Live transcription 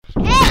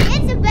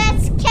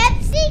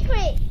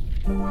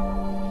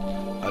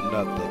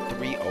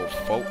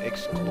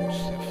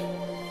exclusive.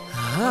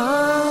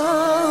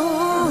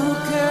 Oh,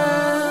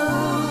 girl.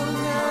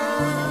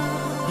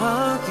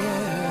 Oh,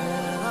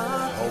 girl.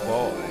 Hoe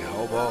Boy,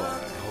 Hoe Boy,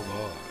 Hoe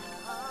Boy.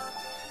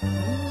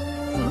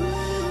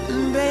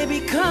 Baby,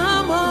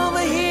 come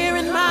over here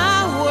in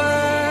my world.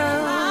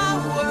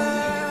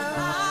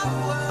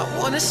 I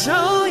wanna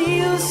show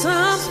you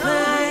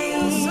something.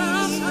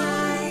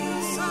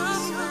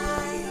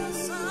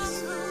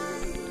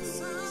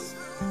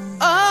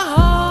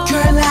 Oh,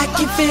 girl, I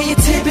can feel your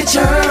temperature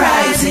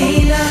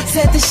rising.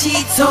 Set the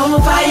sheets on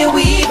fire,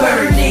 we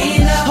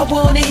burning. I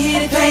wanna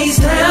hit it face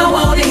down,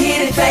 wanna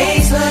hit it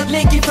face.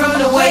 Lick it from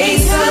the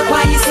waist.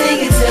 Why you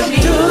singing to me?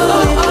 Do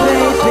it,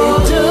 baby,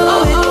 do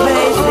it,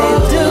 baby,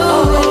 do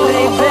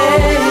it,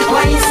 baby.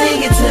 Why you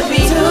singing to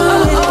me? Do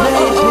it,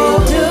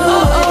 baby, do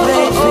it,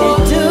 baby,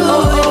 do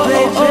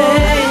it, baby.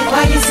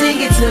 Why you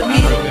singing to me?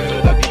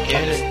 The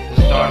beginning,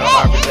 the start of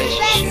our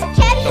relationship.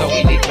 So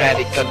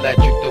enigmatic,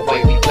 electric, the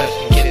way we touched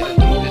and get it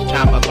through this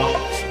time alone.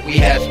 We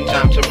had some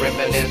time to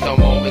reminisce on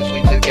moments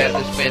we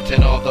together spent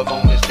and all the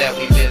moments that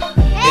we missed.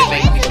 It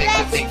makes me sick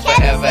to think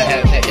forever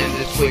had to end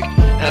this quick.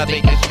 And I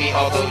think it's me,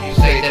 although you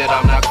say that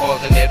I'm not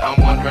causing it. I'm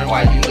wondering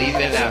why you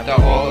leaving after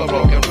all the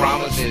broken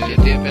promises.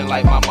 You're dipping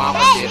like my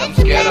mama did. I'm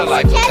scared of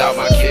life without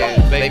my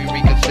kids. Baby,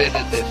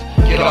 reconsider this.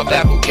 Get off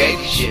that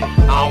Fugazi shit.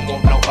 I don't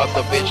want no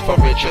other bitch for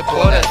rich or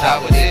poor. That's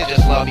how it is.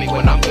 Just love me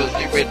when I'm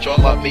filthy rich or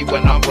love me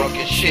when I'm broke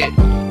as shit.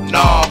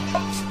 No,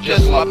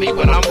 just love me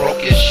when I'm broke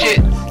as shit.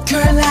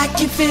 Girl, I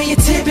can feel your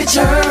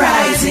temperature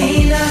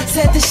rising.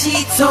 Set the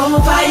sheets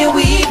on fire,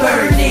 we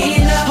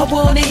burning. I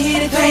wanna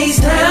hit it face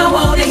down,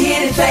 wanna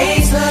hit it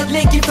face.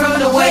 Lick it from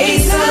the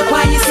waist.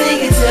 Why you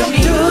singing to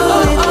me? Do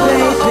it,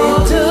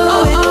 baby, do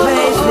it,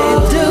 baby,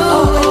 do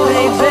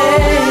it,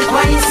 baby.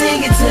 Why you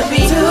singing to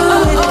me? Do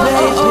it,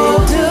 baby,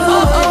 do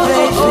it,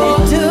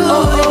 baby, do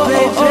it,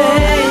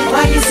 baby.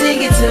 Why you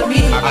singing to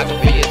me? I can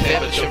feel your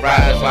temperature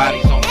rise,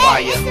 bodies on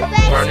fire.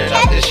 Burning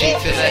up the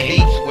sheets in the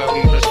heats where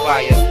we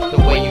perspire. The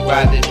way you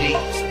ride the D,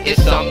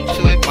 it's something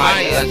to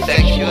admire.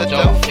 Sexual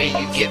dolphin,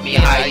 you get me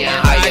higher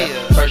and higher.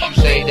 First you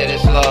say that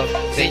it's love,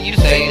 then you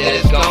say that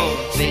it's gone.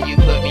 Then you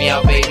put me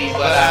out, baby,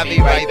 but I'll be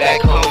right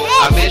back home.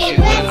 I miss you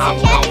when I'm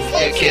gone.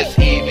 Your kiss,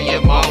 even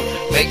your moan,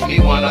 makes me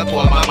wanna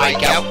pull my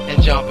mic out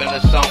and jump in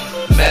the song.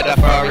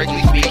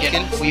 Metaphorically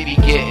speaking, we be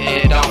getting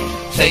it on.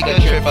 Take a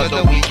trip for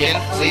the weekend,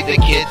 leave the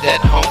kids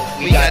at home.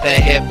 We got the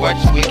headboard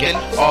squeaking,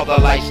 all the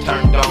lights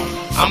turned on.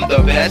 I'm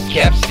the best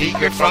kept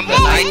secret from the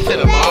night to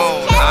the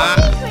morn, huh?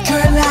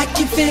 Girl, I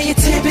can feel your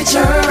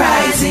temperature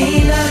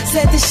rising.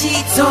 Set the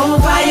sheets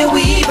on fire,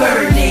 we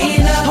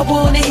burning. I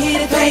wanna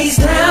hit it face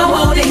down,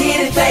 wanna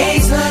hit it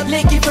face.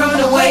 Lick it from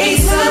the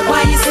waist.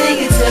 Why you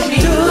singing to me?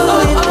 Do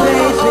it,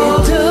 baby,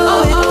 do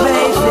it,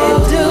 baby,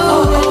 do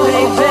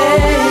it,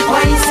 baby.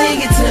 Why you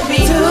singing to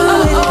me? Do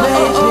it,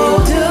 baby,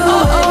 do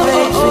it,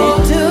 baby,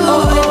 do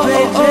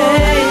it,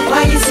 baby.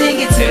 Why you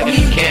singing to me?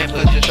 You can't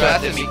put your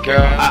trust in me,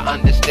 girl, I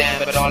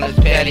understand. But all this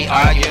petty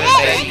arguing,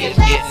 baby, is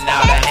getting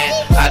out of hand.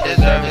 I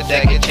deserve a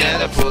second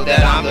chance to prove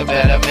that I'm the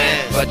better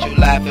man. But you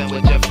laughing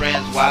with your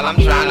friends while I'm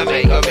trying to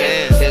make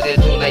amends. Is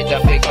it too late to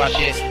fix our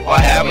shit, or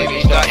have we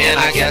reached our end?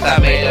 I guess I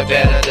made it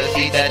better to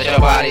see that your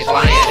body's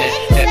lying.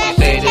 And if you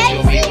say that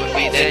you'll be with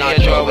me, then our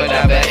joy will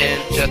never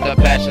end. Just the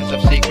passions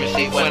of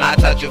secrecy when I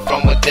touch you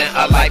from within.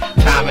 A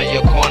lifetime in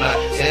your corner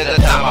is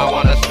the time I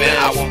wanna spend.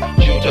 I want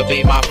you to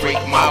be my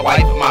freak, my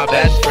wife, my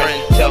best friend.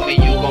 Tell me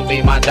you gon'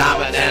 be my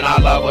diamond and our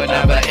love will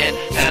never end.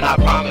 And I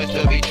promise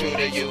to be true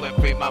to you and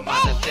free my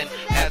mind to sin.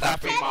 As I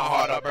free my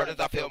heart of burdens,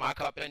 I fill my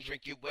cup and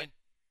drink you in.